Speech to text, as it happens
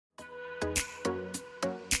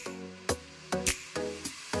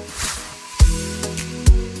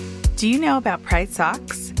Do you know about Pride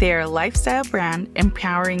Socks? They are a lifestyle brand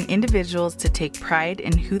empowering individuals to take pride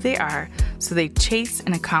in who they are so they chase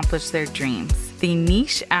and accomplish their dreams. They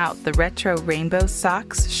niche out the retro rainbow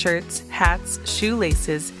socks, shirts, hats,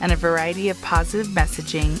 shoelaces, and a variety of positive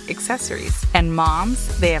messaging accessories. And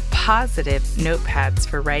moms, they have positive notepads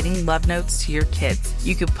for writing love notes to your kids.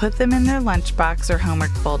 You could put them in their lunchbox or homework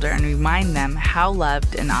folder and remind them how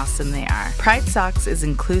loved and awesome they are. Pride Socks is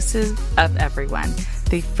inclusive of everyone.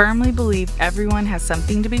 They firmly believe everyone has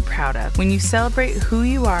something to be proud of. When you celebrate who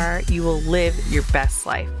you are, you will live your best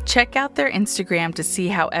life. Check out their Instagram to see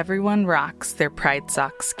how everyone rocks their Pride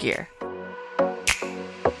Socks gear.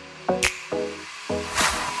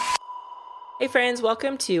 Hey friends,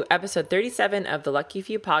 welcome to episode 37 of the Lucky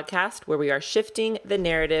Few podcast, where we are shifting the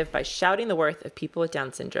narrative by shouting the worth of people with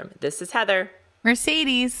Down syndrome. This is Heather.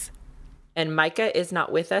 Mercedes. And Micah is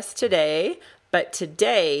not with us today, but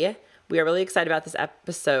today we are really excited about this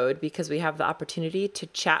episode because we have the opportunity to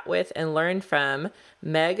chat with and learn from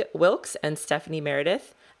Meg Wilkes and Stephanie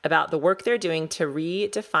Meredith about the work they're doing to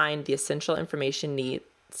redefine the essential information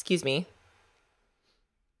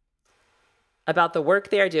about the work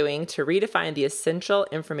they are doing to redefine the essential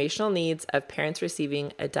informational needs of parents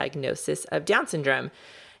receiving a diagnosis of Down syndrome.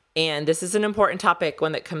 And this is an important topic,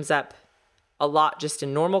 one that comes up a lot just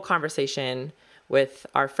in normal conversation with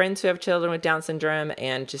our friends who have children with Down syndrome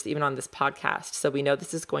and just even on this podcast. So we know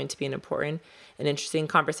this is going to be an important and interesting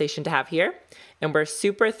conversation to have here. And we're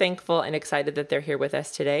super thankful and excited that they're here with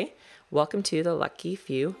us today. Welcome to the Lucky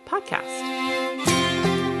Few podcast.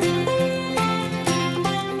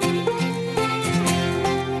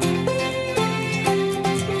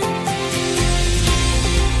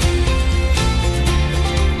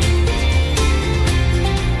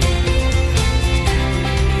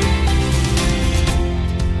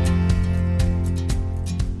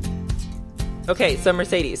 Okay, so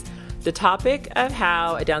Mercedes, the topic of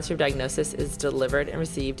how a Down syndrome diagnosis is delivered and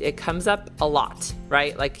received, it comes up a lot,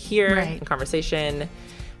 right? Like here in conversation,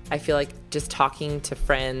 I feel like just talking to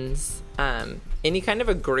friends, any kind of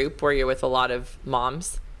a group where you're with a lot of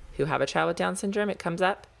moms who have a child with Down syndrome, it comes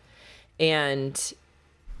up. And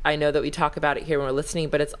I know that we talk about it here when we're listening,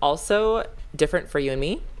 but it's also different for you and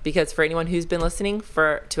me, because for anyone who's been listening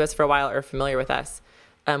to us for a while or familiar with us,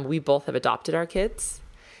 we both have adopted our kids.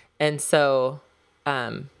 And so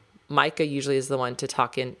Micah usually is the one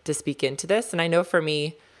to speak into this. And I know for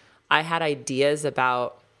me, I had a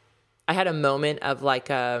moment of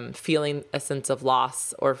like feeling a sense of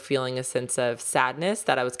loss or feeling a sense of sadness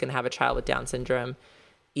that I was going to have a child with Down syndrome,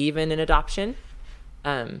 even in adoption.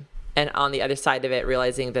 And on the other side of it,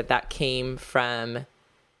 realizing that came from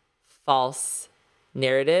false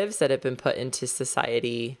narratives that have been put into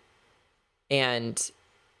society and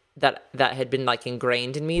that had been like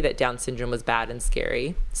ingrained in me, that Down syndrome was bad and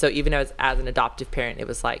scary. So even as an adoptive parent, it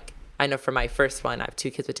was like, I know for my first one, I have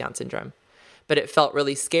 2 kids with Down syndrome, but it felt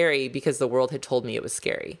really scary because the world had told me it was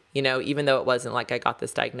scary, even though it wasn't like I got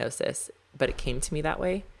this diagnosis, but it came to me that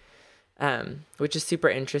way, which is super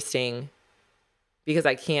interesting because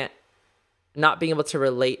I can't not being able to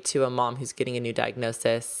relate to a mom who's getting a new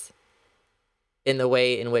diagnosis in the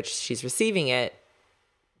way in which she's receiving it.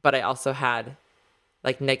 But I also had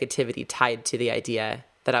like negativity tied to the idea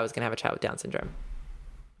that I was going to have a child with Down syndrome.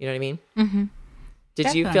 You know what I mean? Mm-hmm.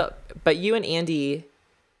 Did you feel, but you and Andy,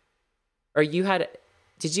 did you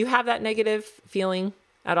have that negative feeling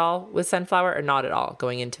at all with Sunflower or not at all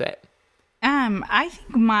going into it? I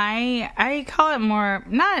think I call it more,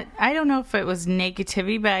 I don't know if it was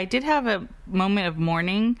negativity, but I did have a moment of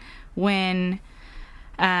mourning when,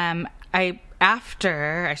 after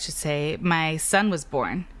my son was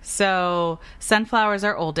born. So Sunflower's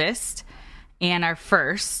our oldest and our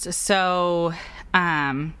first. So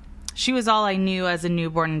she was all I knew as a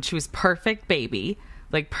newborn, and she was perfect baby.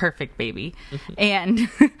 Mm-hmm. And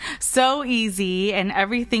so easy, and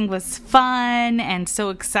everything was fun and so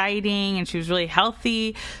exciting, and she was really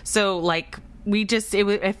healthy. So like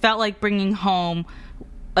it felt like bringing home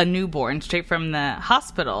a newborn straight from the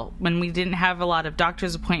hospital when we didn't have a lot of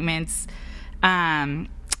doctor's appointments. And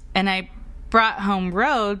I brought home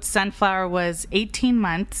Rhodes. Sunflower was 18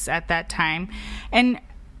 months at that time. And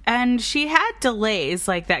she had delays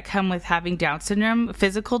like that come with having Down syndrome,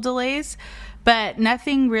 physical delays, but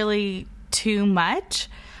nothing really too much.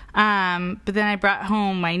 But then I brought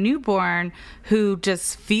home my newborn, who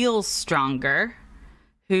just feels stronger,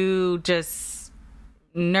 who just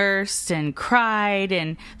nursed and cried,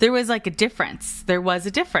 and there was like a difference.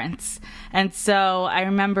 And so I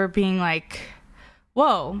remember being like,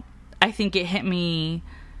 whoa, I think it hit me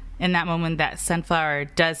in that moment that Sunflower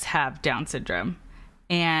does have Down syndrome.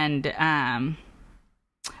 And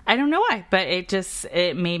I I don't know why, but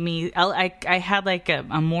it made me, I had like a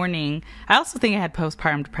morning. I also think I had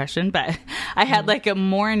postpartum depression, but I had like a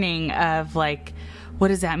morning of like, what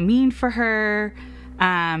does that mean for her?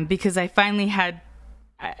 Because I finally had,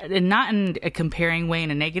 not in a comparing way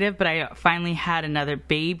in a negative, but I finally had another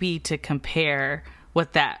baby to compare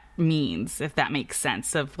what that means, if that makes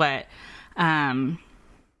sense, of what the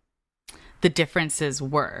differences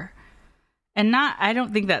were. And I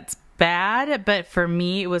don't think that's bad, but for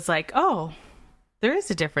me it was like, oh, there is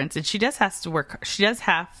a difference, and she does have to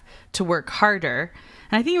work harder.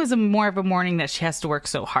 And I think it was more of a morning that she has to work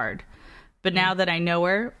so hard. But now that I know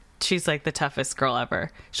her, she's like the toughest girl ever.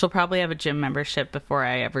 She'll probably have a gym membership before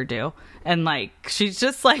I ever do. And like, she's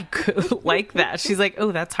just like, like that. She's like,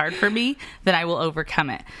 oh, that's hard for me. Then I will overcome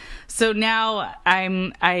it. So now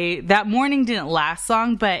that morning didn't last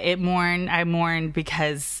long, but I mourned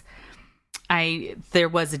because there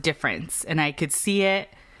was a difference and I could see it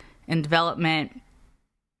in development.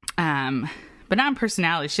 But not in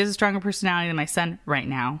personality. She has a stronger personality than my son right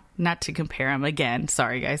now. Not to compare him again.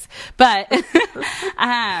 Sorry, guys. But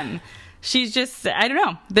she's just, I don't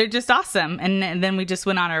know. They're just awesome. And then we just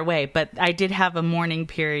went on our way. But I did have a mourning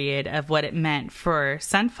period of what it meant for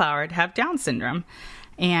Sunflower to have Down syndrome.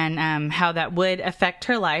 And how that would affect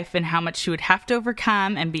her life and how much she would have to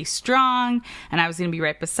overcome and be strong. And I was going to be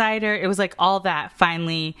right beside her. It was like all that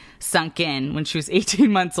finally sunk in when she was 18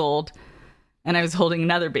 months old. And I was holding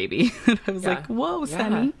another baby. And I was like, whoa,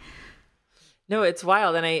 Sonny. No, it's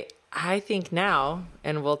wild. And I think now,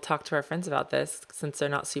 and we'll talk to our friends about this since they're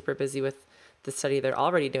not super busy with the study they're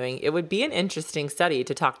already doing, it would be an interesting study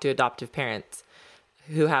to talk to adoptive parents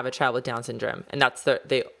who have a child with Down syndrome. And that's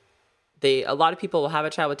a lot of people will have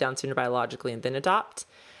a child with Down syndrome biologically and then adopt,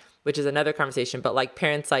 which is another conversation. But like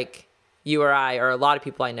parents like you or I, or a lot of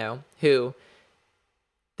people I know who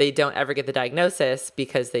they don't ever get the diagnosis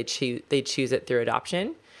because they choose it through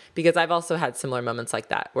adoption. Because I've also had similar moments like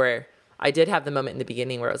that where I did have the moment in the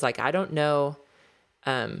beginning where it was like, I don't know,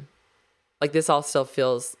 like this all still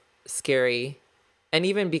feels scary. And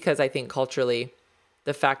even because I think culturally,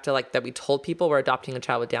 the fact that we told people we're adopting a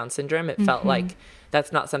child with Down syndrome, it felt like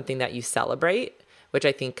that's not something that you celebrate, which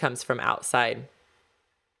I think comes from outside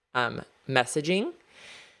messaging.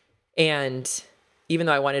 And even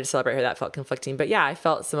though I wanted to celebrate her, that felt conflicting. But yeah, I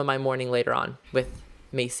felt some of my mourning later on with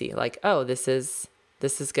Macy, like, oh, this is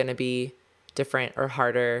going to be different or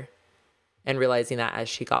harder, and realizing that as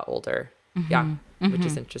she got older. Yeah, which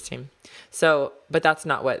is interesting. So, but that's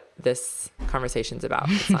not what this conversation's about.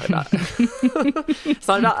 It's not about it's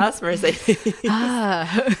not about us, Mercedes.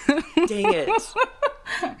 Dang it.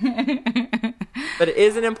 But it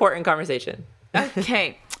is an important conversation.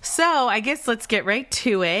 Okay. So I guess let's get right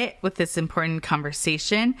to it with this important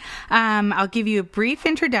conversation. I'll give you a brief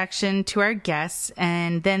introduction to our guests,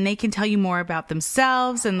 and then they can tell you more about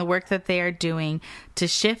themselves and the work that they are doing to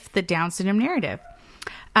shift the Down syndrome narrative.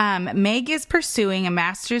 Meg is pursuing a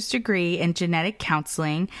master's degree in genetic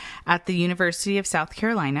counseling at the University of South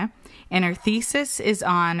Carolina, and her thesis is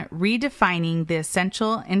on redefining the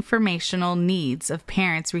essential informational needs of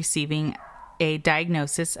parents receiving a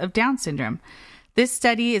diagnosis of Down syndrome. This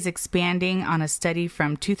study is expanding on a study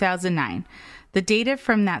from 2009. The data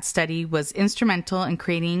from that study was instrumental in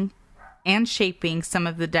creating and shaping some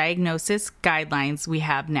of the diagnosis guidelines we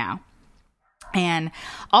have now. And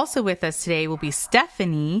also with us today will be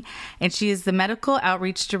Stephanie, and she is the medical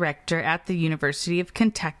outreach director at the University of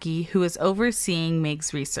Kentucky, who is overseeing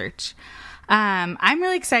Meg's research. I'm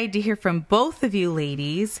really excited to hear from both of you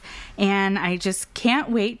ladies, and I just can't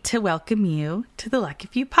wait to welcome you to the Lucky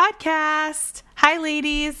Few podcast. Hi,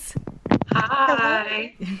 ladies.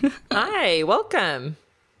 Hi. Hi, welcome.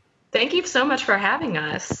 Thank you so much for having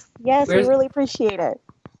us. Yes, we really appreciate it.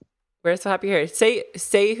 We're so happy you're here.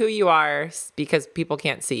 Say who you are, because people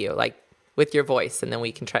can't see you, like with your voice, and then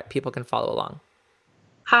people can follow along.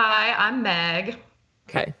 Hi, I'm Meg.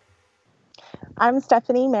 Okay. I'm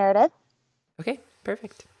Stephanie Meredith. Okay,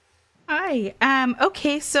 perfect. Hi.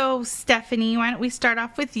 Okay, so Stephanie, why don't we start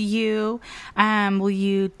off with you? Will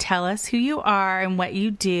you tell us who you are and what you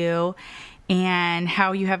do and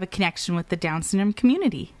how you have a connection with the Down syndrome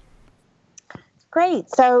community? Great.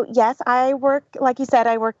 So yes, I work, like you said,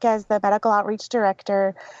 I work as the medical outreach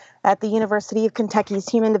director at the University of Kentucky's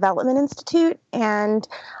Human Development Institute. And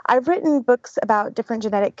I've written books about different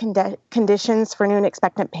genetic conditions for new and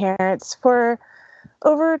expectant parents for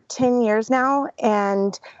over 10 years now.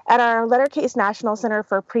 And at our Lettercase National Center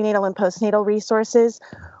for Prenatal and Postnatal Resources,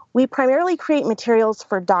 we primarily create materials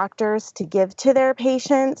for doctors to give to their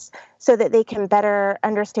patients so that they can better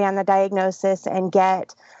understand the diagnosis and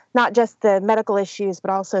get not just the medical issues,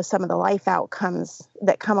 but also some of the life outcomes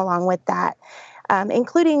that come along with that,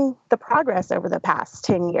 including the progress over the past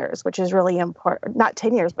 10 years, which is really important. Not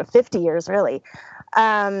 10 years, but 50 years, really.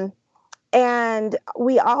 And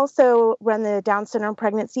we also run the Down syndrome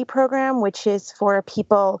pregnancy program, which is for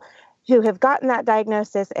people who have gotten that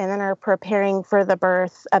diagnosis and then are preparing for the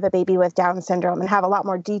birth of a baby with Down syndrome and have a lot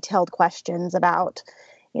more detailed questions about,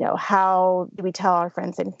 how do we tell our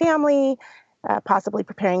friends and family, possibly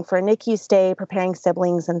preparing for a NICU stay, preparing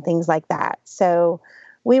siblings and things like that. So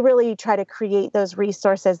we really try to create those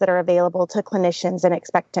resources that are available to clinicians and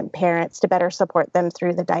expectant parents to better support them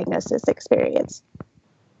through the diagnosis experience.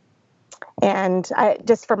 And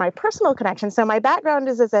just for my personal connection, so my background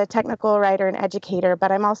is as a technical writer and educator,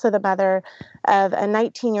 but I'm also the mother of a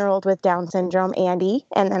 19-year-old with Down syndrome, Andy,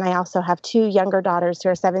 and then I also have 2 younger daughters who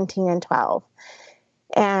are 17 and 12.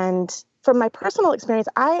 And from my personal experience,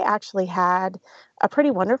 I actually had a pretty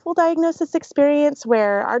wonderful diagnosis experience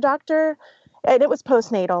where our doctor, and it was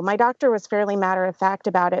postnatal, my doctor was fairly matter-of-fact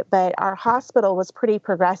about it, but our hospital was pretty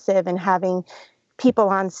progressive in having people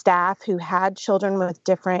on staff who had children with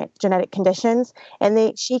different genetic conditions.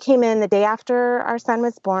 And she came in the day after our son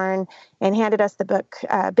was born and handed us the book,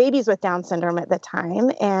 Babies with Down Syndrome at the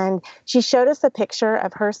time. And she showed us a picture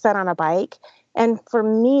of her son on a bike. And for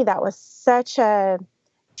me, that was such a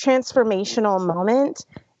transformational moment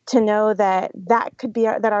to know that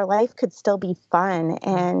that our life could still be fun.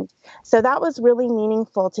 And so that was really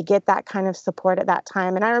meaningful to get that kind of support at that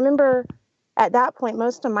time. And I remember at that point,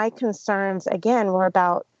 most of my concerns, again, were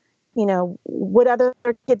about, would other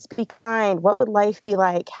kids be kind? What would life be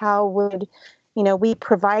like? How would, we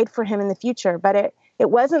provide for him in the future? But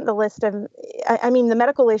it wasn't the list of, the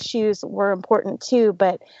medical issues were important too,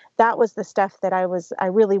 but that was the stuff that I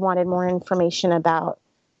really wanted more information about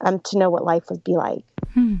to know what life would be like.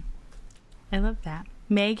 I love that.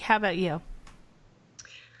 Meg, how about you?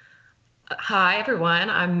 Hi, everyone.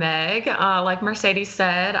 I'm Meg. Like Mercedes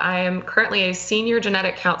said, I am currently a senior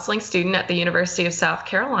genetic counseling student at the University of South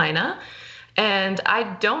Carolina. And I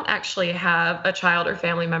don't actually have a child or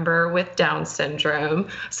family member with Down syndrome.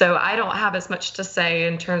 So I don't have as much to say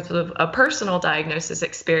in terms of a personal diagnosis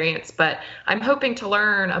experience, but I'm hoping to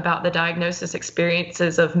learn about the diagnosis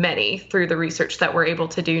experiences of many through the research that we're able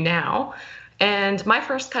to do now. And my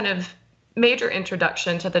first kind of major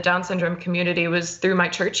introduction to the Down syndrome community was through my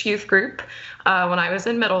church youth group when I was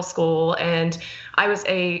in middle school. And I was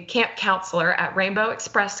a camp counselor at Rainbow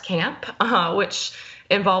Express Camp, which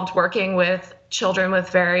involved working with children with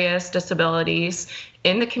various disabilities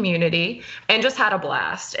in the community, and just had a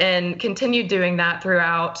blast and continued doing that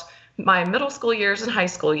throughout my middle school years and high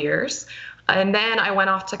school years. And then I went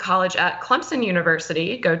off to college at Clemson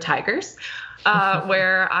University, go Tigers,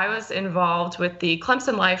 where I was involved with the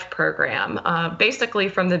Clemson Life program, basically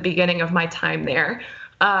from the beginning of my time there.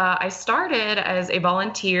 I started as a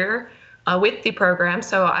volunteer with the program,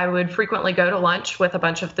 so I would frequently go to lunch with a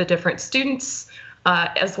bunch of the different students,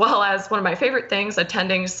 as well as one of my favorite things,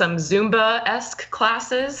 attending some Zumba-esque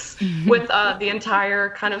classes with the entire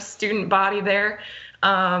kind of student body there.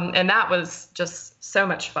 And that was just so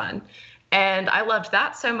much fun. And I loved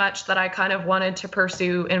that so much that I kind of wanted to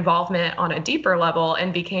pursue involvement on a deeper level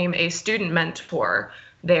and became a student mentor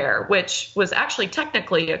there, which was actually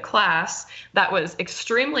technically a class that was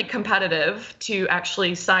extremely competitive to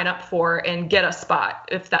actually sign up for and get a spot.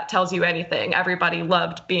 If that tells you anything, everybody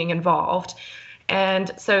loved being involved.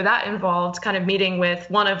 And so that involved kind of meeting with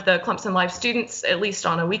one of the Clemson Life students, at least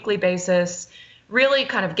on a weekly basis, really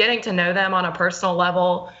kind of getting to know them on a personal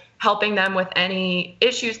level, helping them with any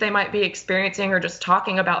issues they might be experiencing, or just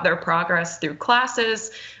talking about their progress through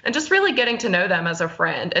classes, and just really getting to know them as a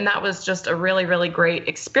friend. And that was just a really, really great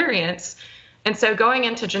experience. And so going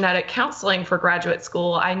into genetic counseling for graduate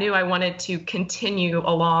school, I knew I wanted to continue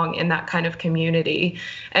along in that kind of community.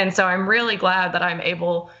 And so I'm really glad that I'm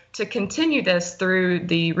able to continue this through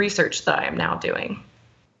the research that I am now doing.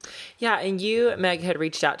 Yeah, and you, Meg, had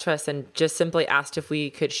reached out to us and just simply asked if we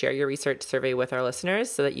could share your research survey with our listeners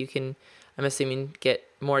so that you can, I'm assuming, get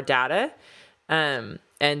more data. And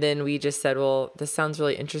then we just said, well, this sounds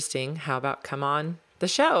really interesting. How about come on the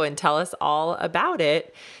show and tell us all about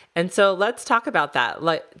it? And so let's talk about that.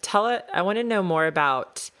 I want to know more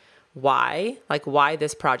about why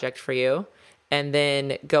this project for you, and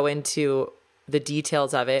then go into the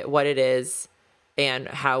details of it, what it is, and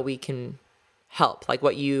how we can help, like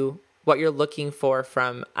what you're looking for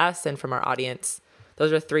from us and from our audience.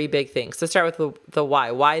 Those are 3 big things. So start with the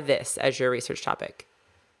why. Why this as your research topic?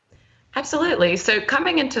 Absolutely. So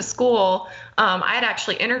coming into school, I had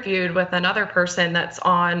actually interviewed with another person that's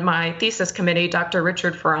on my thesis committee, Dr.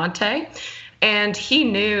 Richard Ferrante. And he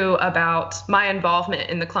knew about my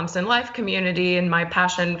involvement in the Clemson Life community and my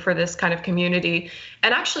passion for this kind of community,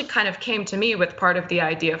 and actually kind of came to me with part of the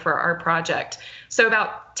idea for our project. So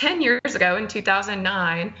about 10 years ago in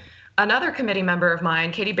 2009, another committee member of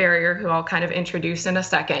mine, Katie Barrier, who I'll kind of introduce in a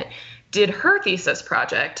second, did her thesis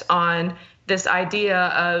project on this idea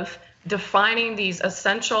of defining these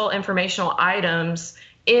essential informational items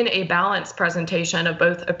in a balanced presentation of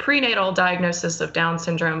both a prenatal diagnosis of Down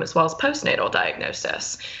syndrome as well as postnatal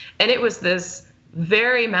diagnosis. And it was this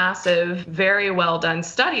very massive, very well done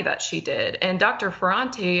study that she did. And Dr.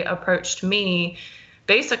 Ferranti approached me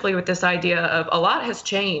basically with this idea of a lot has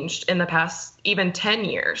changed in the past even 10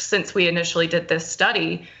 years since we initially did this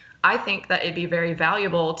study. I think that it'd be very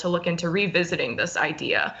valuable to look into revisiting this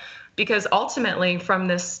idea, because ultimately from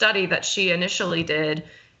this study that she initially did,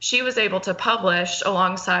 she was able to publish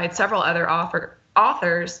alongside several other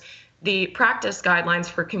authors the practice guidelines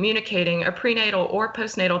for communicating a prenatal or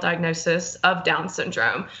postnatal diagnosis of Down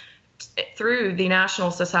syndrome through the National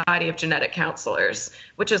Society of Genetic Counselors,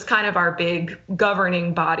 which is kind of our big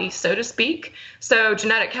governing body, so to speak. So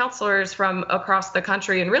genetic counselors from across the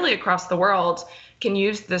country and really across the world can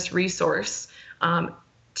use this resource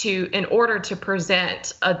in order to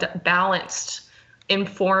present a balanced,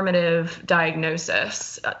 informative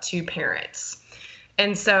diagnosis to parents.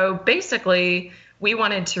 And so basically, we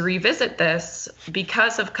wanted to revisit this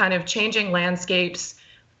because of kind of changing landscapes,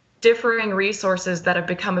 differing resources that have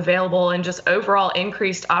become available, and just overall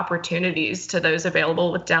increased opportunities to those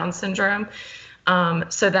available with Down syndrome,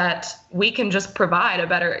 so that we can just provide a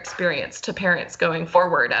better experience to parents going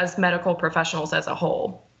forward as medical professionals as a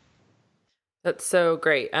whole. That's so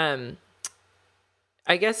great.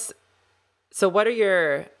 I guess, so what are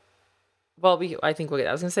your, I think we'll get,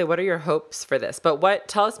 I was going to say, what are your hopes for this? But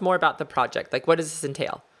tell us more about the project. Like, what does this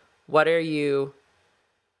entail? What are you,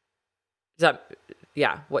 tell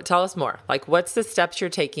us more. Like, what's the steps you're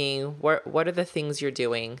taking? What are the things you're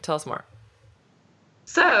doing? Tell us more.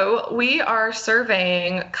 So we are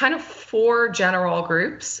surveying kind of 4 general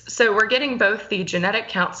groups. So we're getting both the genetic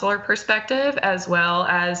counselor perspective as well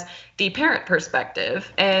as the parent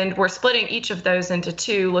perspective. And we're splitting each of those into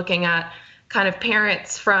 2, looking at kind of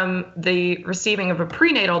parents from the receiving of a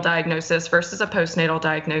prenatal diagnosis versus a postnatal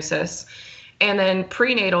diagnosis, and then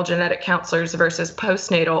prenatal genetic counselors versus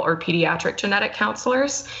postnatal or pediatric genetic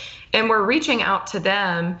counselors. And we're reaching out to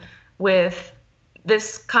them with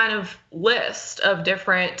this kind of list of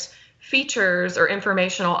different features or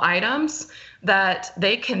informational items that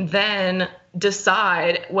they can then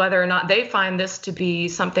decide whether or not they find this to be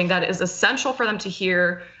something that is essential for them to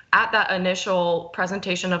hear at that initial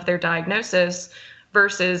presentation of their diagnosis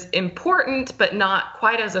versus important but not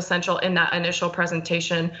quite as essential in that initial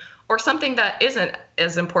presentation, or something that isn't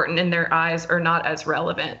as important in their eyes or not as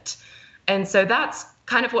relevant. And so that's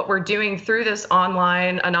kind of what we're doing through this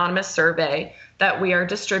online anonymous survey that we are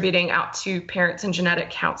distributing out to parents and genetic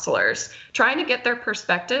counselors, trying to get their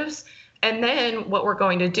perspectives. And then what we're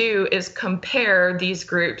going to do is compare these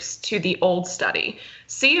groups to the old study,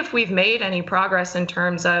 see if we've made any progress in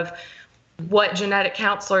terms of what genetic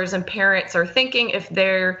counselors and parents are thinking, if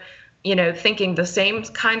they're thinking the same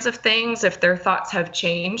kinds of things, if their thoughts have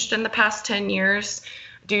changed in the past 10 years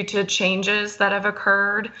due to changes that have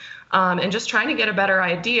occurred, and just trying to get a better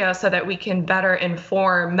idea so that we can better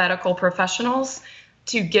inform medical professionals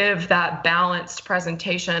to give that balanced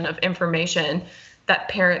presentation of information that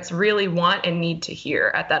parents really want and need to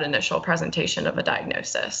hear at that initial presentation of a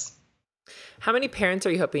diagnosis. How many parents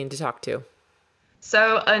are you hoping to talk to?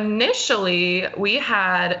 So initially, we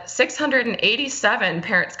had 687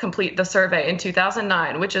 parents complete the survey in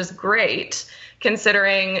 2009, which is great,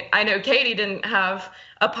 considering I know Katie didn't have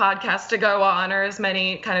a podcast to go on or as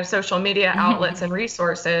many kind of social media outlets and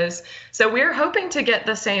resources. So we're hoping to get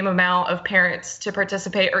the same amount of parents to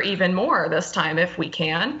participate, or even more this time if we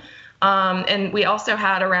can. And we also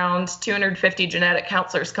had around 250 genetic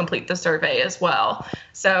counselors complete the survey as well.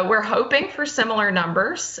 So we're hoping for similar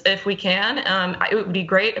numbers if we can. It would be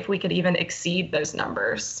great if we could even exceed those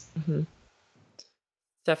numbers. Mm-hmm.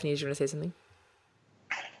 Stephanie, do you want to say something?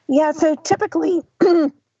 Yeah, so typically,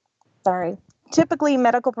 typically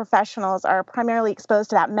medical professionals are primarily exposed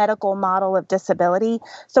to that medical model of disability.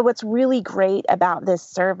 So what's really great about this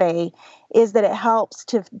survey is that it helps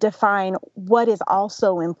to define what is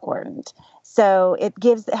also important. So it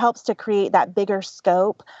helps to create that bigger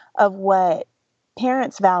scope of what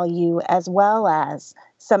parents value, as well as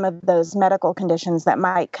some of those medical conditions that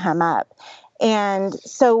might come up. And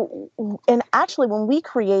actually when we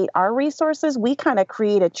create our resources, we kind of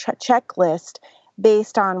create a checklist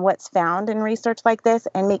based on what's found in research like this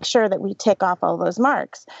and make sure that we tick off all those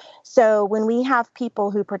marks. So when we have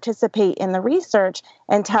people who participate in the research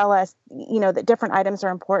and tell us, that different items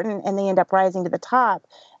are important and they end up rising to the top,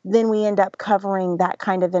 then we end up covering that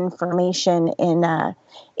kind of information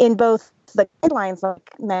in both the guidelines,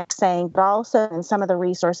 like Meg's saying, but also in some of the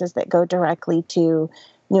resources that go directly to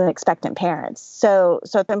new and expectant parents. So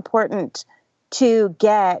it's important to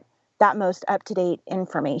get that most up-to-date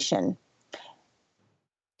information.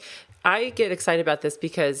 I get excited about this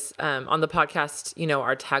because on the podcast,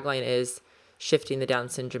 our tagline is shifting the Down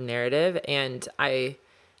syndrome narrative. And I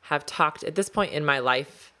have talked at this point in my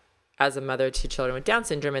life as a mother to children with Down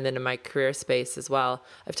syndrome, and then in my career space as well,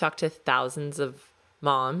 I've talked to thousands of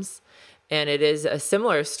moms, and it is a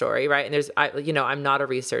similar story, right? And I'm not a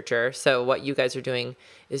researcher. So what you guys are doing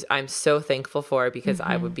is I'm so thankful for, because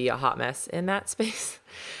I would be a hot mess in that space.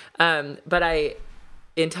 But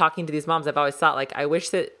in talking to these moms, I've always thought, like, I wish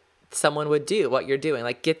that someone would do what you're doing,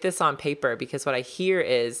 like get this on paper, because what I hear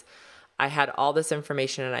is I had all this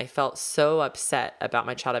information and I felt so upset about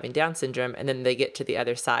my child having Down syndrome. And then they get to the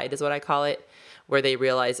other side, is what I call it, where they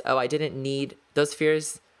realize, oh, I didn't need, those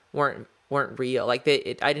fears weren't real. Like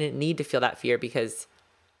I didn't need to feel that fear because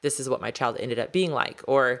this is what my child ended up being like,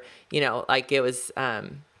 or, like it was,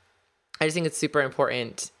 I just think it's super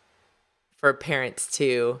important for parents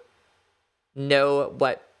to know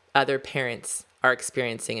what other parents are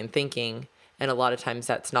experiencing and thinking. And a lot of times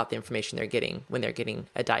that's not the information they're getting when they're getting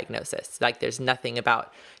a diagnosis. Like there's nothing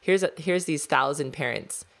about, here's these 1,000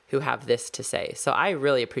 parents who have this to say. So I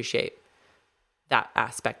really appreciate that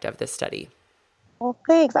aspect of this study. Well,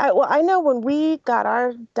 thanks. I know when we got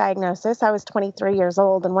our diagnosis, I was 23 years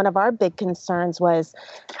old, and one of our big concerns was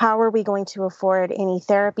how are we going to afford any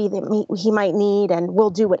therapy that he might need, and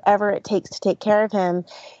we'll do whatever it takes to take care of him.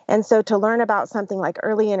 And so to learn about something like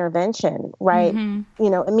early intervention, right,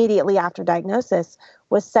 immediately after diagnosis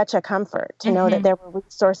was such a comfort to know that there were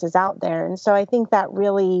resources out there. And so I think that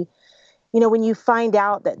really, when you find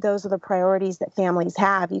out that those are the priorities that families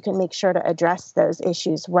have, you can make sure to address those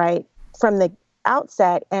issues right from the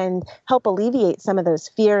outset and help alleviate some of those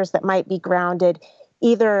fears that might be grounded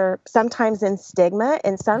either sometimes in stigma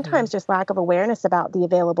and sometimes just lack of awareness about the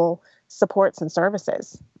available supports and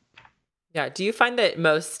services. Yeah. Do you find that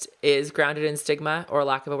most is grounded in stigma or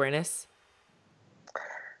lack of awareness?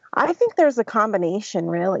 I think there's a combination,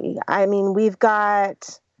 really. I mean, we've got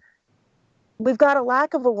a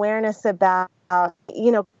lack of awareness about,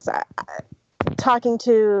 talking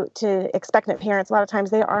to expectant parents, a lot of times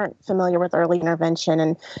they aren't familiar with early intervention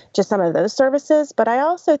and just some of those services. But I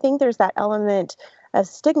also think there's that element of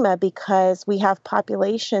stigma because we have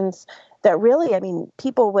populations that really,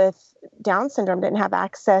 people with Down syndrome didn't have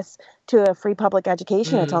access to a free public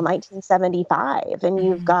education until 1975. And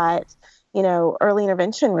you've got, early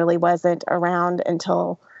intervention really wasn't around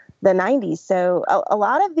until the 90s. So a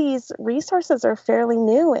lot of these resources are fairly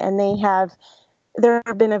new, and there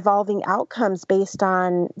have been evolving outcomes based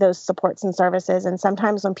on those supports and services. And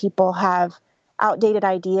sometimes when people have outdated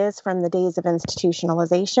ideas from the days of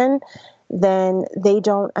institutionalization, then they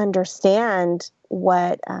don't understand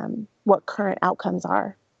what current outcomes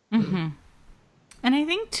are. Mm-hmm. And I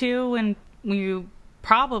think too, when you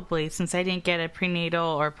probably, since I didn't get a prenatal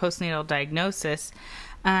or postnatal diagnosis,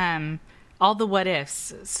 all the what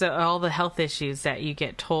ifs, so all the health issues that you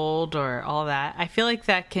get told or all that, I feel like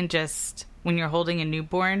that can just, when you're holding a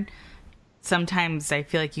newborn, sometimes I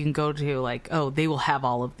feel like you can go to like, oh, they will have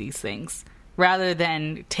all of these things, rather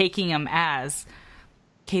than taking them as,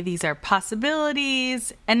 okay, these are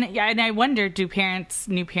possibilities. And I wonder, do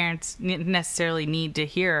new parents necessarily need to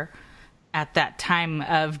hear at that time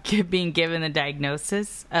of being given the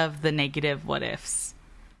diagnosis of the negative what ifs?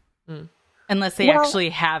 Unless they actually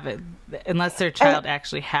have it, unless their child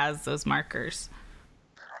actually has those markers.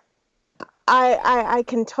 I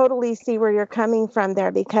can totally see where you're coming from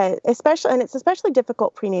there, because it's especially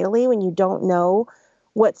difficult prenatally when you don't know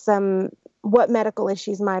what medical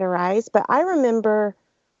issues might arise. But I remember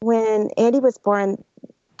when Andy was born,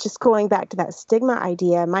 just going back to that stigma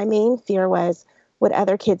idea, my main fear was, would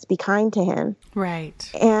other kids be kind to him?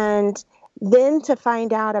 Right. And then to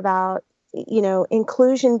find out about,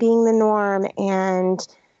 inclusion being the norm, and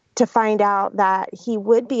to find out that he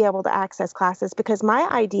would be able to access classes, because my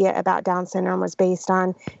idea about Down syndrome was based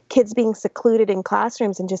on kids being secluded in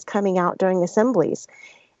classrooms and just coming out during assemblies.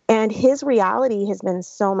 And his reality has been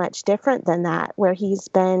so much different than that, where he's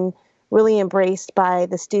been really embraced by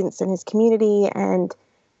the students in his community. And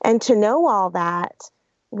to know all that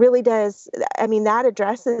really does, that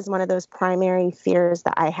addresses one of those primary fears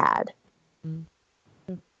that I had.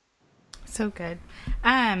 So good.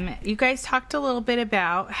 You guys talked a little bit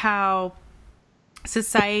about how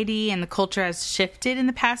society and the culture has shifted in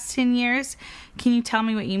the past 10 years. Can you tell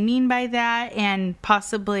me what you mean by that and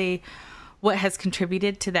possibly what has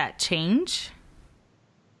contributed to that change?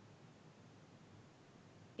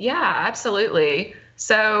 Yeah, absolutely.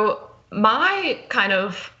 So, my kind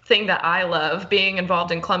of thing that I love being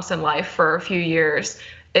involved in Clemson life for a few years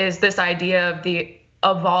is this idea of the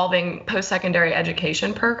evolving post-secondary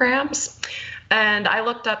education programs. And I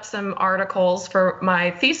looked up some articles for my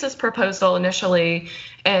thesis proposal initially,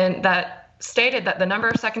 and that stated that the number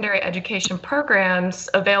of secondary education programs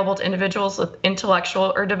available to individuals with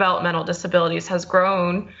intellectual or developmental disabilities has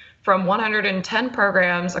grown from 110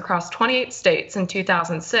 programs across 28 states in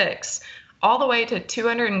 2006 all the way to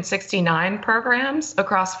 269 programs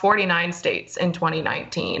across 49 states in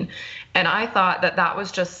 2019. And I thought that that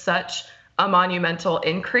was just such a monumental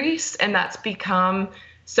increase, and that's become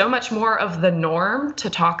so much more of the norm to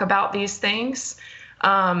talk about these things.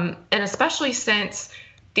 And especially since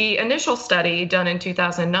the initial study done in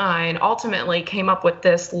 2009 ultimately came up with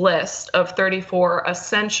this list of 34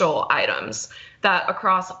 essential items that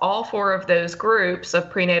across all four of those groups of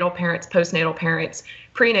prenatal parents, postnatal parents,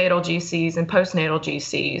 prenatal GCs, and postnatal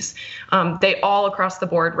GCs, they all across the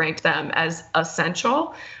board ranked them as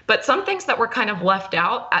essential. But some things that were kind of left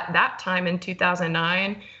out at that time in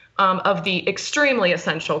 2009 of the extremely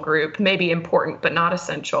essential group, maybe important but not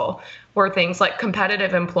essential, were things like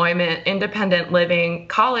competitive employment, independent living,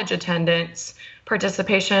 college attendance,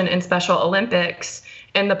 participation in Special Olympics,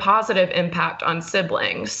 and the positive impact on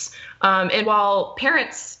siblings. And while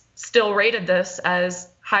parents still rated this as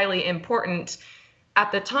highly important,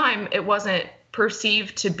 at the time, it wasn't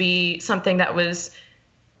perceived to be something that was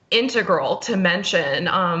integral to mention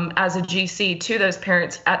as a GC to those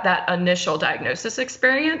parents at that initial diagnosis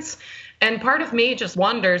experience. And part of me just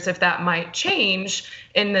wonders if that might change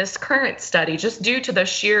in this current study, just due to the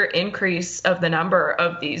sheer increase of the number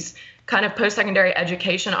of these kind of post-secondary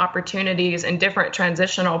education opportunities and different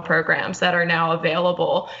transitional programs that are now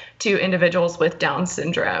available to individuals with Down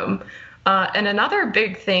syndrome. And another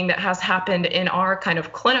big thing that has happened in our kind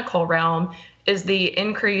of clinical realm is the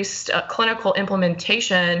increased clinical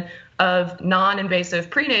implementation of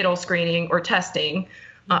non-invasive prenatal screening or testing,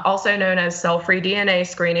 also known as cell-free DNA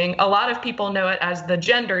screening. A lot of people know it as the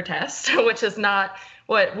gender test, which is not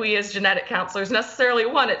what we as genetic counselors necessarily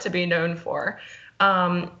want it to be known for.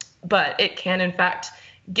 But it can, in fact,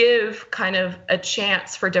 give kind of a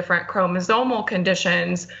chance for different chromosomal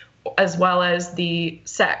conditions as well as the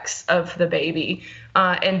sex of the baby.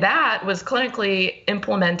 And that was clinically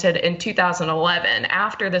implemented in 2011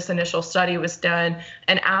 after this initial study was done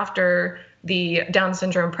and after the Down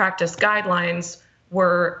syndrome practice guidelines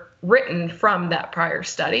were written from that prior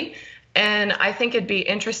study. And I think it'd be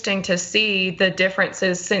interesting to see the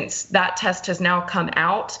differences since that test has now come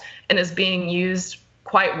out and is being used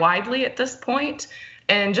quite widely at this point,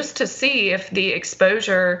 and just to see if the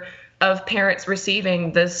exposure of parents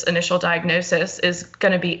receiving this initial diagnosis is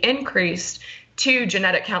going to be increased to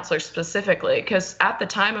genetic counselors specifically. Because at the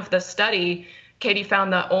time of the study, Katie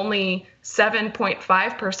found that only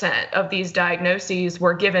 7.5% of these diagnoses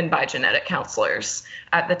were given by genetic counselors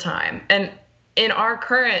at the time. And in our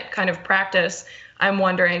current kind of practice, I'm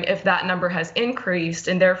wondering if that number has increased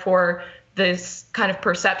and therefore this kind of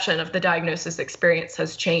perception of the diagnosis experience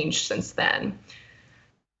has changed since then.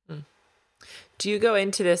 Do you go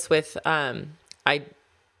into this with,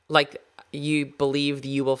 you believe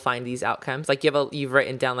you will find these outcomes? Like you've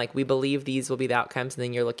written down, like, we believe these will be the outcomes, and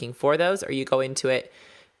then you're looking for those, or you go into it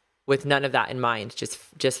with none of that in mind,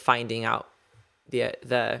 just finding out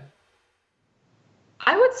the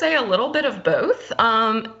I would say a little bit of both.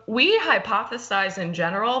 We hypothesize in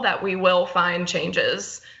general that we will find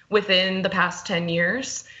changes within the past 10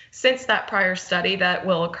 years since that prior study that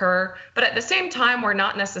will occur. But at the same time, we're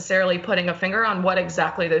not necessarily putting a finger on what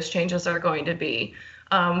exactly those changes are going to be.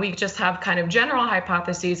 We just have kind of general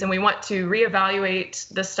hypotheses, and we want to reevaluate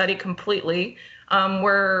the study completely.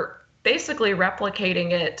 We're basically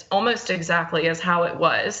replicating it almost exactly as how it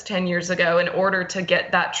was 10 years ago in order to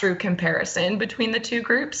get that true comparison between the two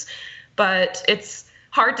groups. But it's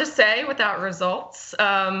hard to say without results,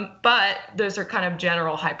 but those are kind of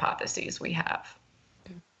general hypotheses we have.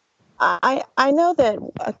 I know that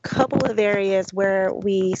a couple of areas where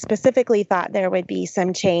we specifically thought there would be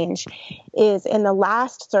some change is in the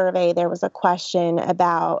last survey, there was a question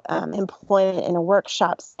about employment in a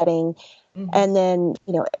workshop setting. Mm-hmm. And then,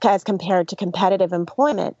 as compared to competitive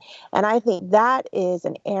employment. And I think that is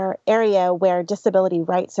an area where disability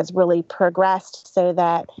rights has really progressed so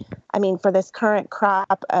that I mean, for this current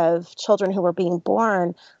crop of children who are being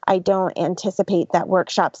born, I don't anticipate that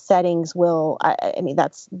workshop settings will, I mean,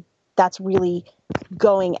 that's really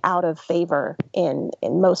going out of favor in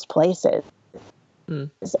most places.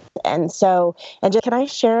 And so, and just, can I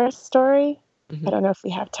share a story? I don't know if we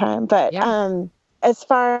have time, but as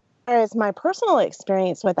far as my personal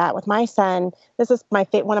experience with that, with my son, this is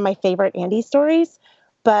one of my favorite Andy stories.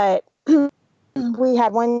 But we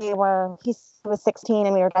had one day where he was 16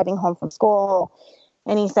 and we were driving home from school,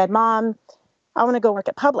 and he said, "Mom, I want to go work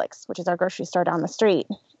at Publix," which is our grocery store down the street.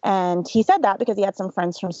 And he said that because he had some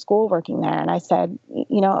friends from school working there. And I said,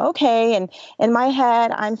 okay. And in my head,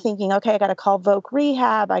 I'm thinking, okay, I got to call Voc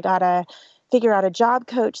Rehab. I got to figure out a job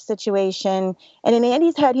coach situation. And in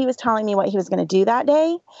Andy's head, he was telling me what he was going to do that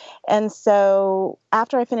day. And so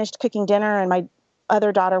after I finished cooking dinner and my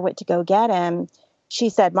other daughter went to go get him, she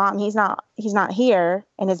said, "Mom, he's not here."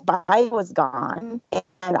 And his bike was gone.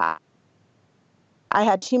 And I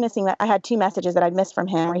had two messages that I'd missed from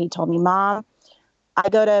him where he told me, "Mom, I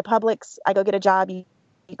go to Publix, I go get a job, you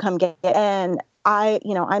come get it." And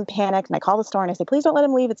I'm panicked, and I call the store and I say, "Please don't let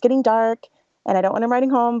him leave. It's getting dark and I don't want him riding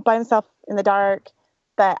home by himself in the dark."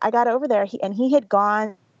 But I got over there, he had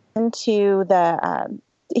gone to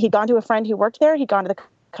he'd gone to a friend who worked there. He'd gone to the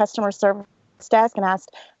customer service desk and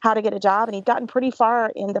asked how to get a job, and he'd gotten pretty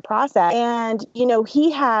far in the process. And,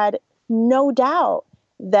 he had no doubt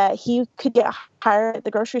that he could get hired at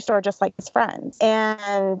the grocery store just like his friends.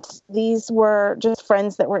 And these were just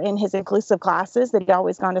friends that were in his inclusive classes that he'd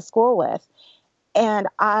always gone to school with. And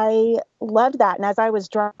I loved that. And as I was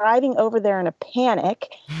driving over there in a panic,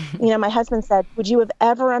 my husband said, "Would you have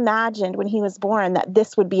ever imagined when he was born that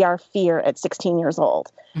this would be our fear at 16 years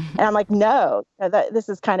old?" And I'm like, "No, this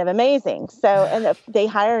is kind of amazing." So, and they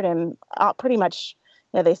hired him pretty much.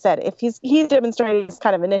 They said, if he's demonstrating this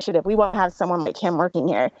kind of initiative, we won't have someone like him working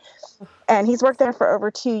here. And he's worked there for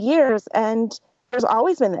over 2 years. And there's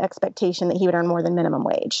always been the expectation that he would earn more than minimum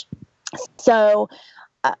wage. So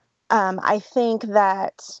I think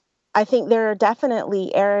there are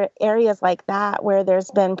definitely areas like that where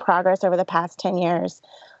there's been progress over the past 10 years,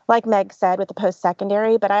 like Meg said, with the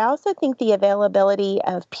post-secondary. But I also think the availability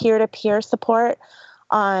of peer-to-peer support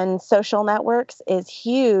on social networks is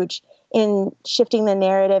huge in shifting the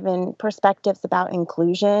narrative and perspectives about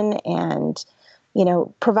inclusion and,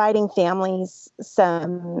 providing families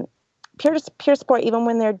some peer support, even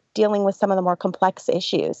when they're dealing with some of the more complex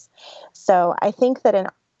issues. So I think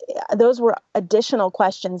that those were additional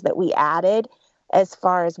questions that we added as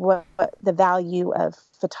far as what the value of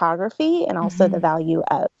photography and also the value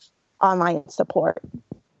of online support.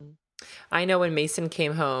 I know when Mason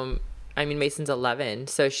came home, Mason's 11,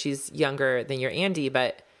 so she's younger than your Andy,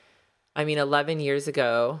 but 11 years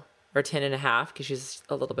ago, or 10 and a half, because she's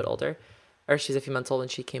a little bit older, or she's a few months old when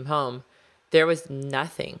she came home, there was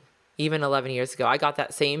nothing. Even 11 years ago, I got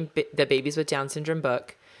that same The Babies with Down Syndrome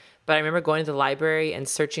book, but I remember going to the library and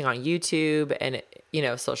searching on YouTube, and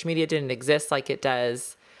social media didn't exist like it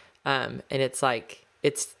does. And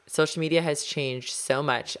social media has changed so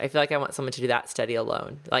much. I feel like I want someone to do that study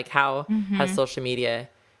alone. Like, how has social media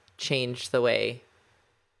changed the way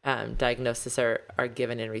diagnoses are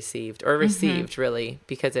given and received, or received really,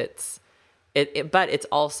 because but it's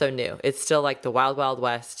also new. It's still like the wild, wild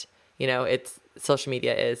west, social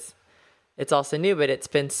media it's also new, but it's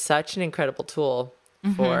been such an incredible tool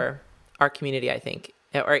for our community, I think,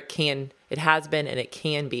 or it has been, and it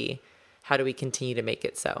can be. How do we continue to make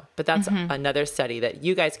it so? But that's another study that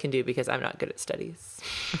you guys can do, because I'm not good at studies.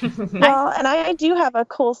 Well, and I do have a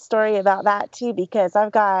cool story about that too, because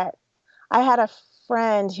I had a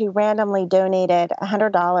friend who randomly donated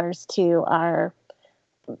 $100 to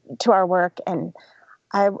our work, and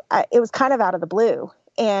it was kind of out of the blue.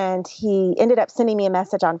 And he ended up sending me a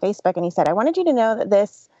message on Facebook, and he said, "I wanted you to know that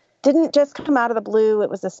this didn't just come out of the blue.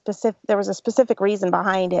 There was a specific reason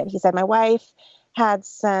behind it." He said, "My wife had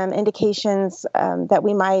some indications that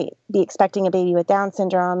we might be expecting a baby with Down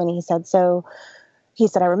syndrome." And he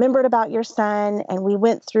said, "I remembered about your son, and we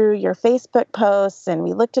went through your Facebook posts, and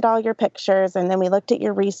we looked at all your pictures, and then we looked at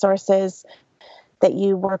your resources that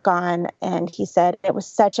you work on." And he said, "It was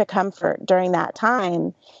such a comfort during that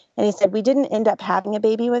time." And he said, "We didn't end up having a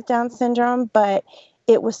baby with Down syndrome, but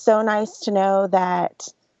it was so nice to know that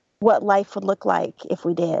what life would look like if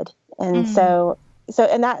we did." And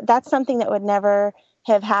and that's something that would never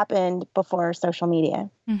have happened before social media.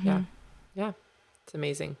 Yeah. It's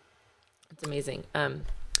amazing.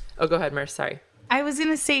 Go ahead, Mer. Sorry. I was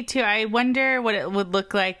going to say too, I wonder what it would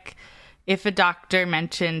look like if a doctor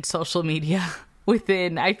mentioned social media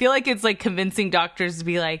within. I feel like it's like convincing doctors to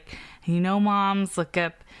be like, moms, look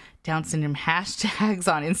up Down syndrome hashtags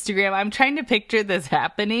on Instagram. I'm trying to picture this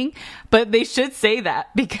happening, but they should say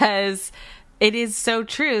that because it is so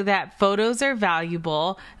true that photos are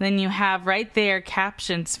valuable. Then you have right there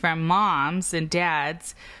captions from moms and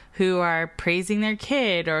dads who are praising their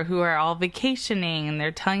kid or who are all vacationing and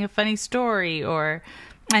they're telling a funny story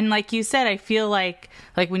and like you said, I feel like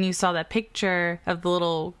when you saw that picture of the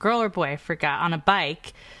little girl or boy, I forgot, on a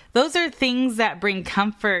bike, those are things that bring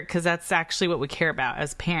comfort because that's actually what we care about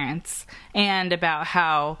as parents and about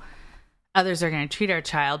how others are going to treat our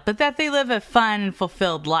child, but that they live a fun and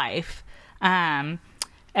fulfilled life. And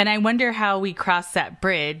I wonder how we cross that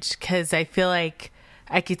bridge because I feel like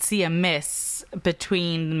I could see a miss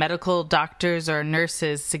between medical doctors or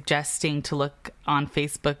nurses suggesting to look on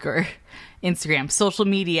Facebook or Instagram, social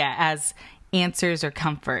media as answers or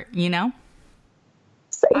comfort, you know?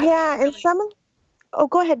 So, yeah, and oh,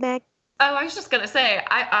 go ahead, Meg. Oh, I was just going to say,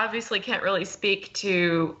 I obviously can't really speak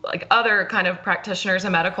to like other kind of practitioners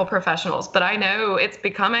and medical professionals, but I know it's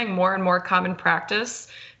becoming more and more common practice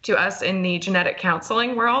to us in the genetic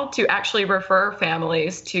counseling world to actually refer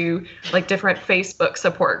families to like different Facebook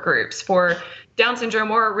support groups for Down syndrome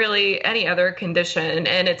or really any other condition.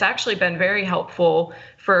 And it's actually been very helpful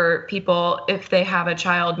for people if they have a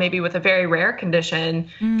child maybe with a very rare condition,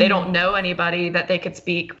 they don't know anybody that they could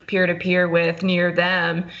speak peer-to-peer with near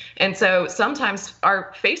them. And so sometimes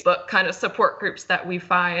our Facebook kind of support groups that we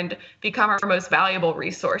find become our most valuable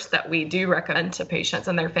resource that we do recommend to patients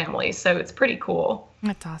and their families. So it's pretty cool.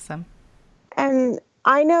 That's awesome. And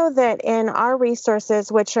I know that in our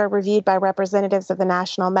resources, which are reviewed by representatives of the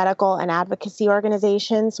national medical and advocacy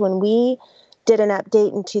organizations, when we did an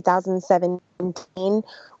update in 2017,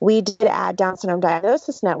 we did add Down Syndrome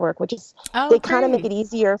Diagnosis Network, which is, they kind of make it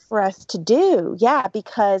easier for us to do. Yeah,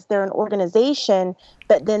 because they're an organization,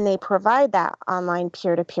 but then they provide that online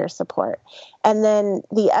peer-to-peer support. And then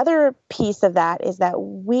the other piece of that is that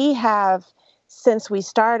we have, since we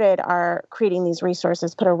started our creating these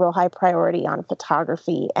resources, put a real high priority on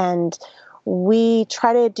photography. And we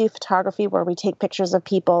try to do photography where we take pictures of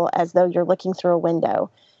people as though you're looking through a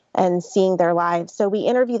window and seeing their lives. So we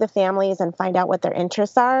interview the families and find out what their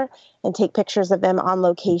interests are and take pictures of them on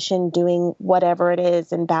location doing whatever it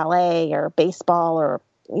is in ballet or baseball or,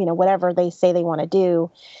 you know, whatever they say they want to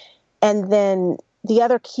do. And then the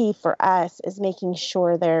other key for us is making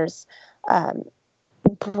sure there's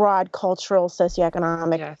broad cultural,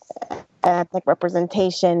 socioeconomic, ethnic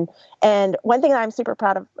representation. And one thing that I'm super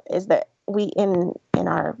proud of is that we, in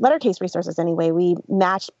our letter case resources anyway, we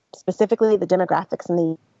match specifically the demographics in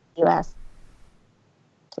the U.S.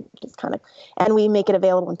 Just and we make it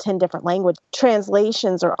available in 10 different languages.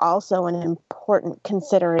 Translations are also an important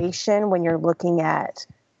consideration when you're looking at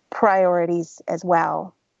priorities as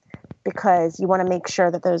well, because you want to make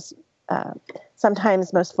sure that those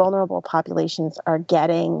sometimes most vulnerable populations are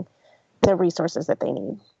getting the resources that they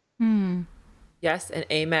need. Yes, and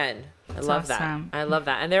amen. I love that. I love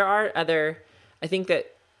that. And there are I think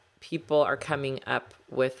that people are coming up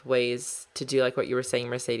with ways to do like what you were saying,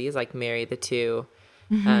 Mercedes, like marry the two,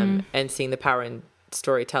 and seeing the power in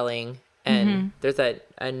storytelling. And there's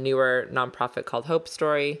a newer nonprofit called Hope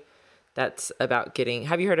Story that's about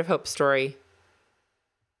have you heard of Hope Story,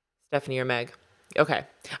 Stephanie or Meg? Okay.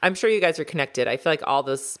 I'm sure you guys are connected. I feel like all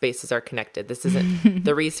those spaces are connected. This isn't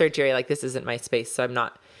the research area. Like this isn't my space. So I'm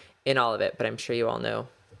not in all of it, but I'm sure you all know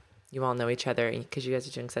each other because you guys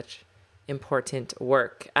are doing such important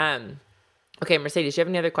work. Okay, Mercedes, do you have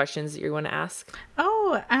any other questions that you want to ask?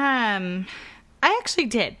 Oh, I actually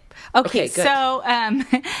did. Okay, good. So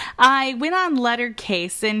I went on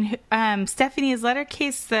Lettercase, and Stephanie, is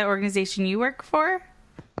Lettercase the organization you work for?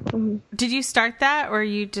 Did you start that, or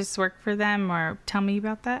you just work for them, or tell me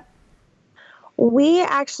about that? We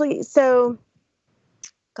actually,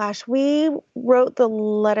 we wrote the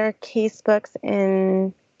Lettercase books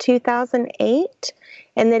in 2008,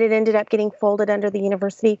 and then it ended up getting folded under the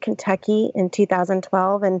University of Kentucky in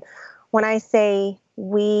 2012. And when I say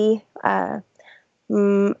we, I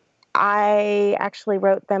actually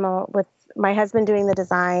wrote them with my husband doing the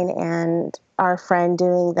design and our friend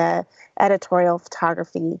doing the editorial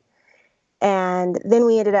photography. And then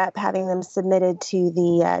we ended up having them submitted to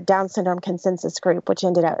the Down Syndrome Consensus Group, which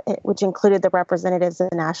included the representatives of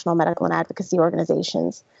the national medical and advocacy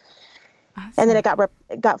organizations. Awesome. And then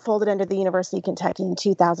it got folded under the University of Kentucky in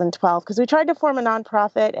 2012 because we tried to form a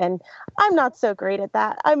nonprofit, and I'm not so great at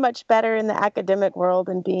that. I'm much better in the academic world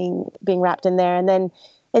and being wrapped in there. And then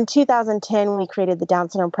in 2010, we created the Down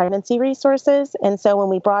Syndrome Pregnancy Resources. And so when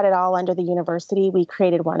we brought it all under the university, we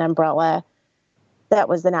created one umbrella that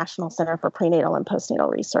was the National Center for Prenatal and Postnatal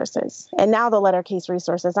Resources. And now the letter case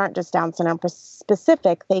resources aren't just Down syndrome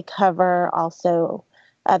specific, they cover also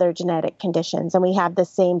other genetic conditions. And we have the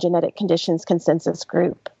same genetic conditions consensus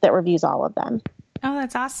group that reviews all of them. Oh,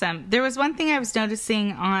 that's awesome. There was one thing I was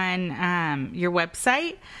noticing on your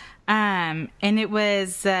website, and it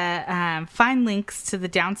was find links to the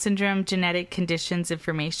Down Syndrome Genetic Conditions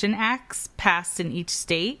Information Acts passed in each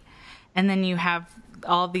state. And then you have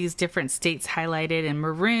all these different states highlighted in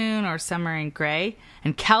maroon, or some are in gray.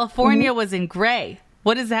 And California was in gray.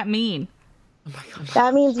 What does that mean? Oh my God.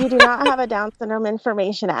 That means you do not have a Down Syndrome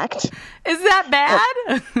Information Act. Is that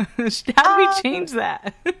bad? How do we change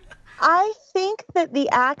that? I think that the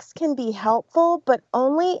acts can be helpful, but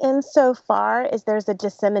only insofar as there's a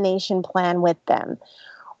dissemination plan with them.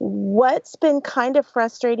 What's been kind of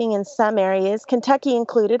frustrating in some areas, Kentucky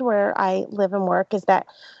included, where I live and work, is that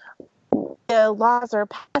the laws are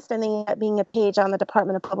passed and they end up being a page on the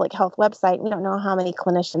Department of Public Health website. We don't know how many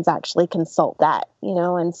clinicians actually consult that,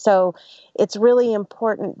 and so it's really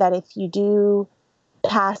important that if you do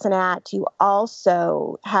pass an act, you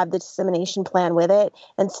also have the dissemination plan with it.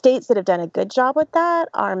 And states that have done a good job with that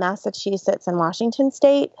are Massachusetts and Washington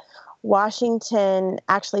State. Washington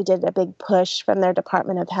actually did a big push from their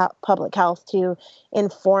Department of Public Health to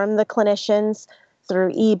inform the clinicians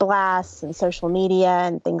through e-blasts and social media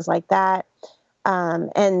and things like that.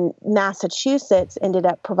 And Massachusetts ended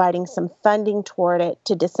up providing some funding toward it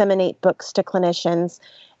to disseminate books to clinicians,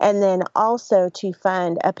 and then also to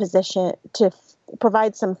fund a position to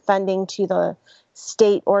provide some funding to the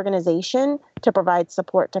state organization to provide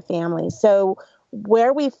support to families. So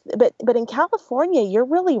but in California, you're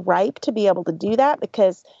really ripe to be able to do that,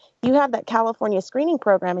 because you have that California screening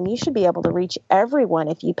program, and you should be able to reach everyone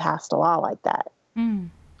if you passed a law like that. Mm.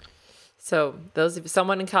 So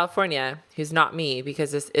someone in California who's not me,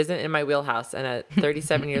 because this isn't in my wheelhouse, and at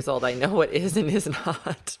 37 years old, I know what is and is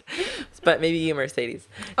not. But maybe you, Mercedes.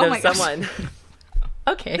 Oh no, my someone.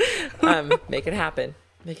 Okay. Make it happen.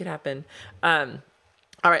 Make it happen.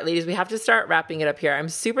 All right, ladies, we have to start wrapping it up here. I'm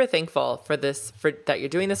super thankful for that you're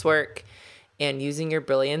doing this work and using your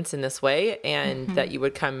brilliance in this way, and that you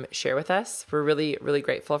would come share with us. We're really, really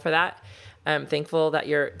grateful for that. I'm thankful that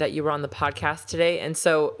you were on the podcast today. And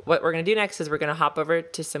so what we're going to do next is we're going to hop over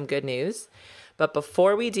to some good news. But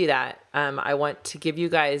before we do that, I want to give you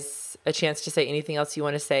guys a chance to say anything else you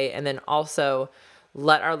want to say, and then also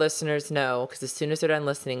let our listeners know, because as soon as they're done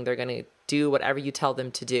listening, they're going to do whatever you tell them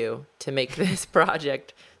to do to make this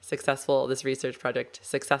project successful, this research project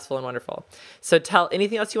successful and wonderful. So tell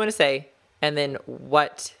anything else you want to say, and then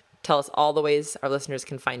tell us all the ways our listeners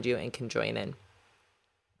can find you and can join in.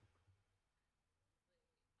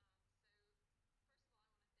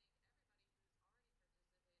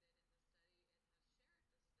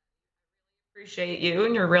 Appreciate you,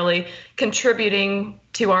 and you're really contributing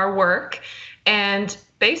to our work. And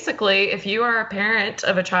basically, if you are a parent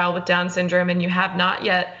of a child with Down syndrome and you have not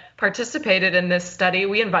yet participated in this study,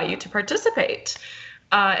 we invite you to participate.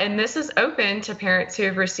 And this is open to parents who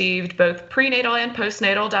have received both prenatal and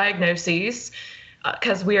postnatal diagnoses,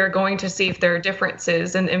 because we are going to see if there are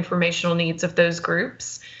differences in the informational needs of those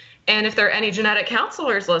groups. And if there are any genetic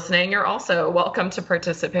counselors listening, you're also welcome to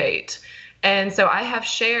participate. And so I have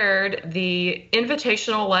shared the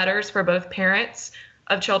invitational letters for both parents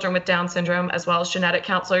of children with Down syndrome as well as genetic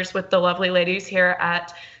counselors with the lovely ladies here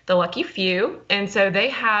at the Lucky Few. And so they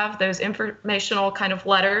have those informational kind of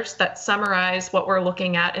letters that summarize what we're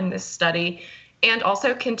looking at in this study, and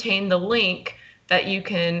also contain the link that you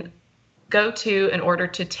can go to in order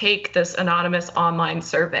to take this anonymous online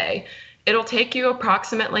survey. It'll take you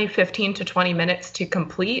approximately 15 to 20 minutes to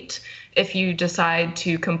complete if you decide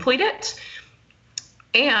to complete it.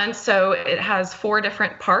 And so it has 4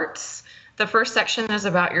 different parts. The first section is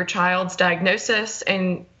about your child's diagnosis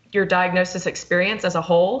and your diagnosis experience as a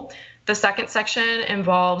whole. The second section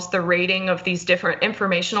involves the rating of these different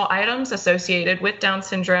informational items associated with Down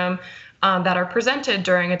syndrome that are presented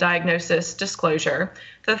during a diagnosis disclosure.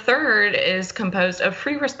 The third is composed of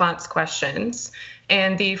free response questions.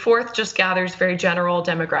 And the fourth just gathers very general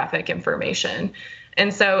demographic information.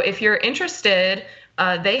 And so if you're interested,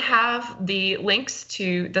 they have the links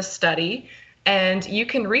to the study, and you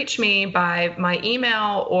can reach me by my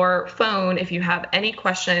email or phone if you have any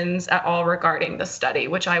questions at all regarding the study,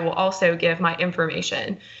 which I will also give my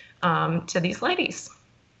information to these ladies.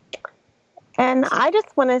 And I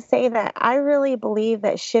just want to say that I really believe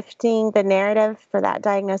that shifting the narrative for that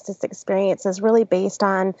diagnosis experience is really based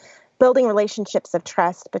on building relationships of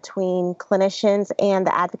trust between clinicians and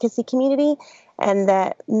the advocacy community, and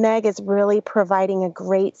that Meg is really providing a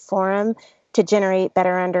great forum to generate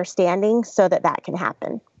better understanding so that that can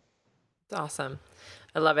happen. That's awesome.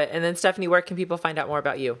 I love it. And then Stephanie, where can people find out more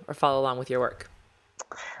about you or follow along with your work?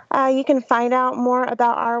 You can find out more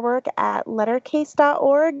about our work at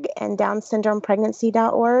lettercase.org and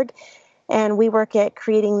downsyndromepregnancy.org. And we work at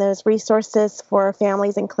creating those resources for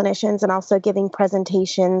families and clinicians and also giving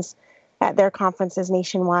presentations at their conferences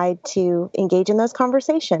nationwide to engage in those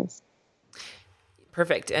conversations.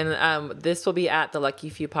 Perfect. And this will be at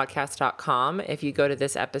theluckyfewpodcast.com. If you go to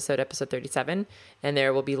this episode 37, and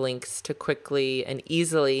there will be links to quickly and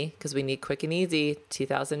easily, because we need quick and easy,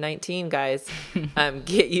 2019, guys,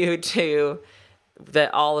 get you to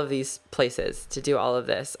all of these places to do all of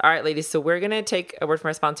this. All right, ladies. So we're going to take a word from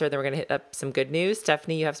our sponsor, then we're going to hit up some good news.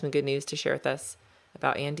 Stephanie, you have some good news to share with us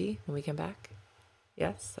about Andy when we come back?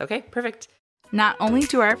 Yes? Okay, perfect. Not only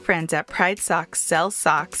do our friends at Pride Socks sell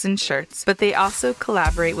socks and shirts, but they also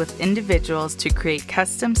collaborate with individuals to create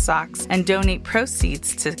custom socks and donate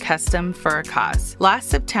proceeds to Custom for a Cause. Last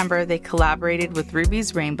September, they collaborated with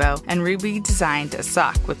Ruby's Rainbow, and Ruby designed a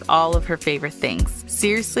sock with all of her favorite things.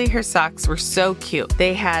 Seriously, her socks were so cute.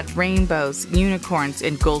 They had rainbows, unicorns,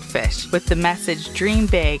 and goldfish, with the message "Dream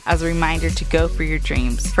Big" as a reminder to go for your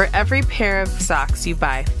dreams. For every pair of socks you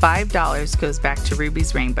buy, $5 goes back to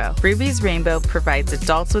Ruby's Rainbow. Ruby's Rainbow provides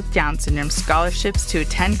adults with Down syndrome scholarships to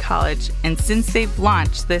attend college, and since they've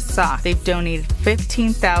launched this sock, they've donated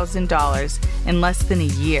 $15,000 in less than a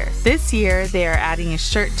year. This year, they are adding a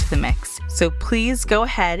shirt to the mix, so please go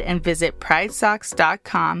ahead and visit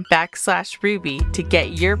pridesocks.com/Ruby to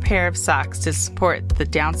get your pair of socks to support the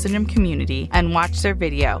Down syndrome community and watch their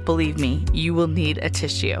video. Believe me, you will need a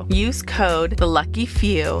tissue. Use code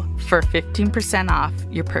TheLuckyFew for 15% off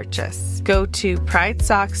your purchase. Go to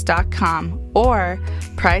pridesocks.com or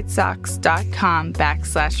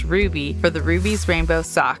pridesocks.com/Ruby for the Ruby's Rainbow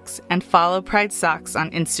Socks, and follow Pride Socks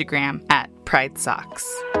on Instagram at Pride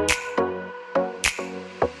Socks.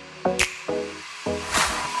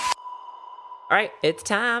 All right, it's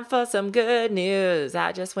time for some good news.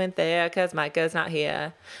 I just went there because Micah's not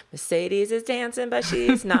here. Mercedes is dancing, but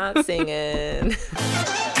she's not singing.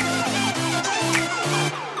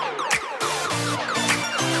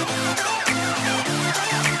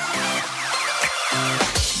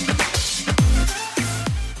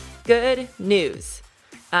 Good news.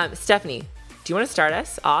 Stephanie, do you want to start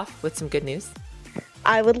us off with some good news?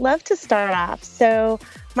 I would love to start off. So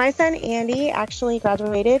my son Andy actually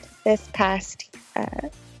graduated this past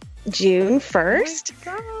June 1st.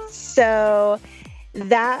 So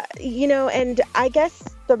that, and I guess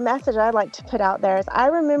the message I'd like to put out there is I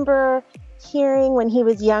remember hearing when he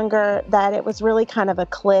was younger that it was really kind of a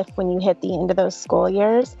cliff when you hit the end of those school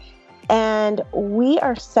years. And we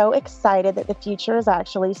are so excited that the future is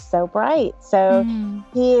actually so bright. So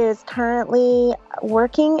he is currently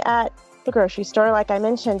working at the grocery store, like I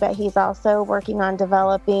mentioned, but he's also working on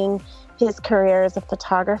developing his career as a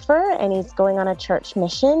photographer, and he's going on a church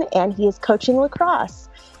mission, and he is coaching lacrosse.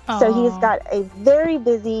 Aww. So he's got a very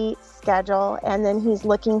busy schedule, and then he's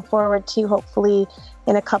looking forward to hopefully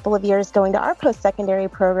in a couple of years going to our post-secondary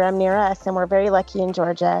program near us, and we're very lucky in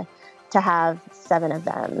Georgia to have 7 of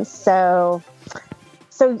them. So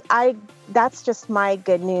that's just my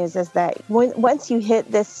good news, is that once you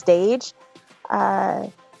hit this stage,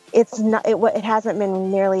 it hasn't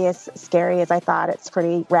been nearly as scary as I thought. It's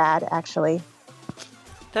pretty rad, actually.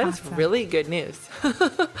 That is really good news.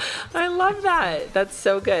 I love that. That's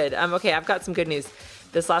so good. Okay, I've got some good news.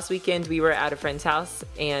 This last weekend, we were at a friend's house,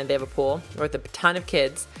 and they have a pool with a ton of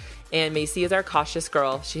kids. And Macy is our cautious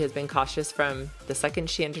girl. She has been cautious from the second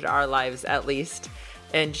she entered our lives, at least.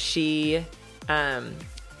 And she,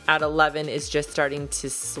 at 11, is just starting to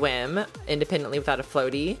swim independently without a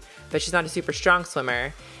floaty. But she's not a super strong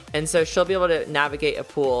swimmer. And so she'll be able to navigate a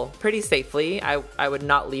pool pretty safely. I would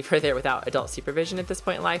not leave her there without adult supervision at this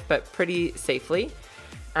point in life, but pretty safely.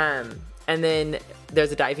 And then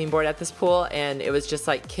there's a diving board at this pool, and it was just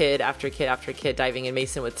like kid after kid after kid diving, and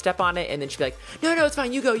Mason would step on it, and then she'd be like, no, it's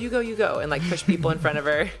fine, you go, and like push people in front of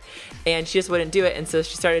her, and she just wouldn't do it. And so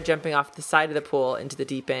she started jumping off the side of the pool into the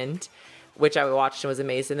deep end, which I watched and was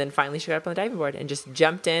amazed. And then finally she got up on the diving board and just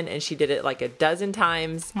jumped in, and she did it like a dozen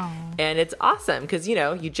times. Aww. And it's awesome because,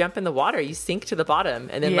 you jump in the water, you sink to the bottom,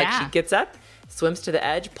 and then like she gets up, swims to the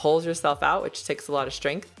edge, pulls herself out, which takes a lot of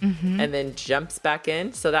strength, and then jumps back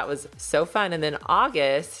in. So that was so fun. And then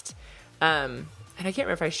August, and I can't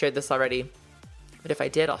remember if I shared this already, but if I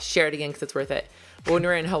did, I'll share it again because it's worth it. But when we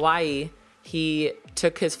were in Hawaii, he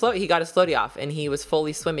got his floaty off, and he was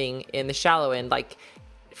fully swimming in the shallow end,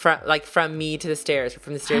 from me to the stairs, or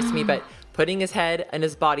from the stairs to me, but putting his head and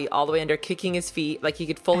his body all the way under, kicking his feet, like he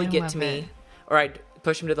could fully get to me, or I'd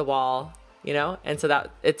push him to the wall. And so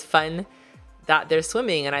that it's fun that they're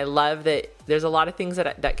swimming. And I love that there's a lot of things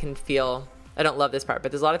that can feel, I don't love this part,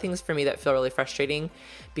 but there's a lot of things for me that feel really frustrating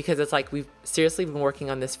because it's like, we've seriously been working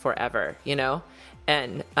on this forever,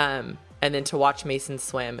 and then to watch Mason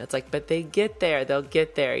swim, it's like, but they'll get there,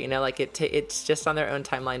 like it's just on their own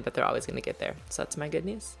timeline, but they're always going to get there. So that's my good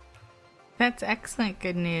news. That's excellent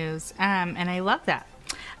good news. And I love that.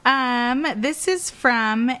 This is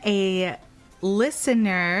from a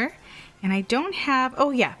listener, and I don't have,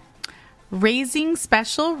 Raising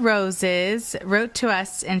Special Roses wrote to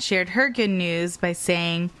us and shared her good news by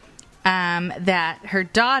saying that her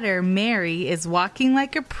daughter, Mary, is walking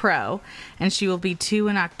like a pro, and she will be 2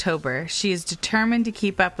 in October. She is determined to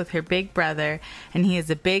keep up with her big brother, and he is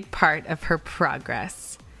a big part of her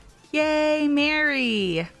progress. Yay,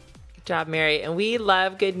 Mary! Good job, Mary. And we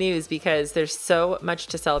love good news because there's so much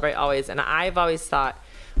to celebrate always. And I've always thought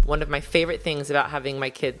one of my favorite things about having my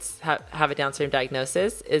kids have a Down syndrome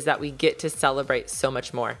diagnosis is that we get to celebrate so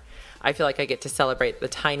much more. I feel like I get to celebrate the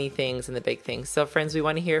tiny things and the big things. So friends, we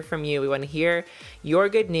want to hear from you. We want to hear your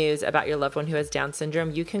good news about your loved one who has Down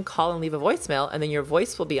syndrome. You can call and leave a voicemail, and then your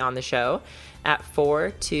voice will be on the show at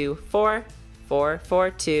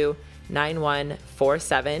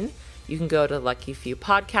 424-442-9147. You can go to Lucky Few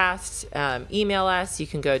Podcast, email us. You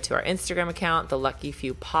can go to our Instagram account, the Lucky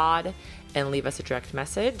Few Pod, and leave us a direct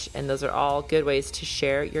message. And those are all good ways to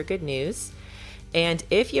share your good news. And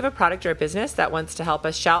if you have a product or a business that wants to help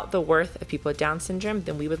us shout the worth of people with Down syndrome,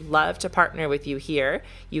 then we would love to partner with you here.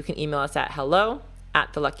 You can email us at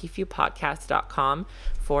hello@theluckyfewpodcast.com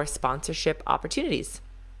for sponsorship opportunities.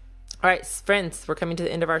 All right, friends, we're coming to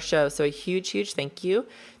the end of our show. So a huge, huge thank you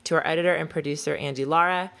to our editor and producer, Angie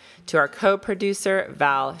Lara, to our co-producer,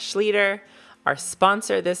 Val Schleter, our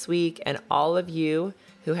sponsor this week, and all of you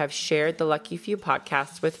who have shared the Lucky Few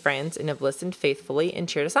podcast with friends and have listened faithfully and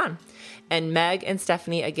cheered us on. And Meg and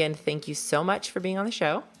Stephanie, again, thank you so much for being on the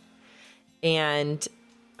show and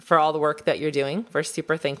for all the work that you're doing. We're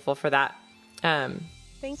super thankful for that.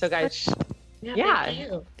 Thanks so guys,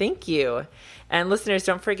 thank you. And listeners,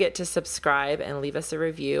 don't forget to subscribe and leave us a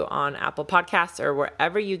review on Apple Podcasts or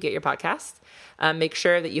wherever you get your podcasts. Make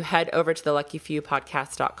sure that you head over to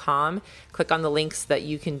theluckyfewpodcast.com, click on the links that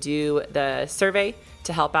you can do the survey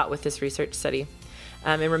to help out with this research study.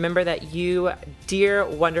 And remember that you, dear,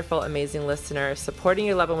 wonderful, amazing listener, supporting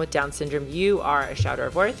your loved one with Down syndrome, you are a shouter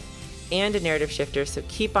of worth and a narrative shifter. So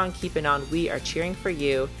keep on keeping on. We are cheering for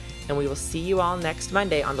you. And we will see you all next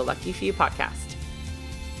Monday on the Lucky Few podcast.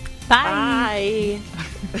 Bye.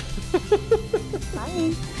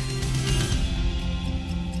 Bye.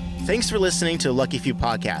 Thanks for listening to Lucky Few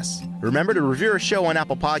Podcasts. Remember to review our show on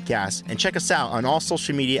Apple Podcasts and check us out on all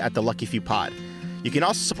social media at the Lucky Few Pod. You can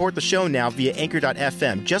also support the show now via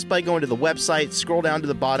anchor.fm just by going to the website, scroll down to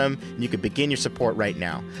the bottom, and you can begin your support right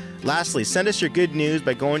now. Lastly, send us your good news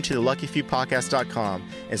by going to theluckyfewpodcast.com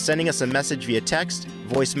and sending us a message via text,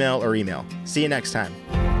 voicemail, or email. See you next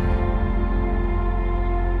time.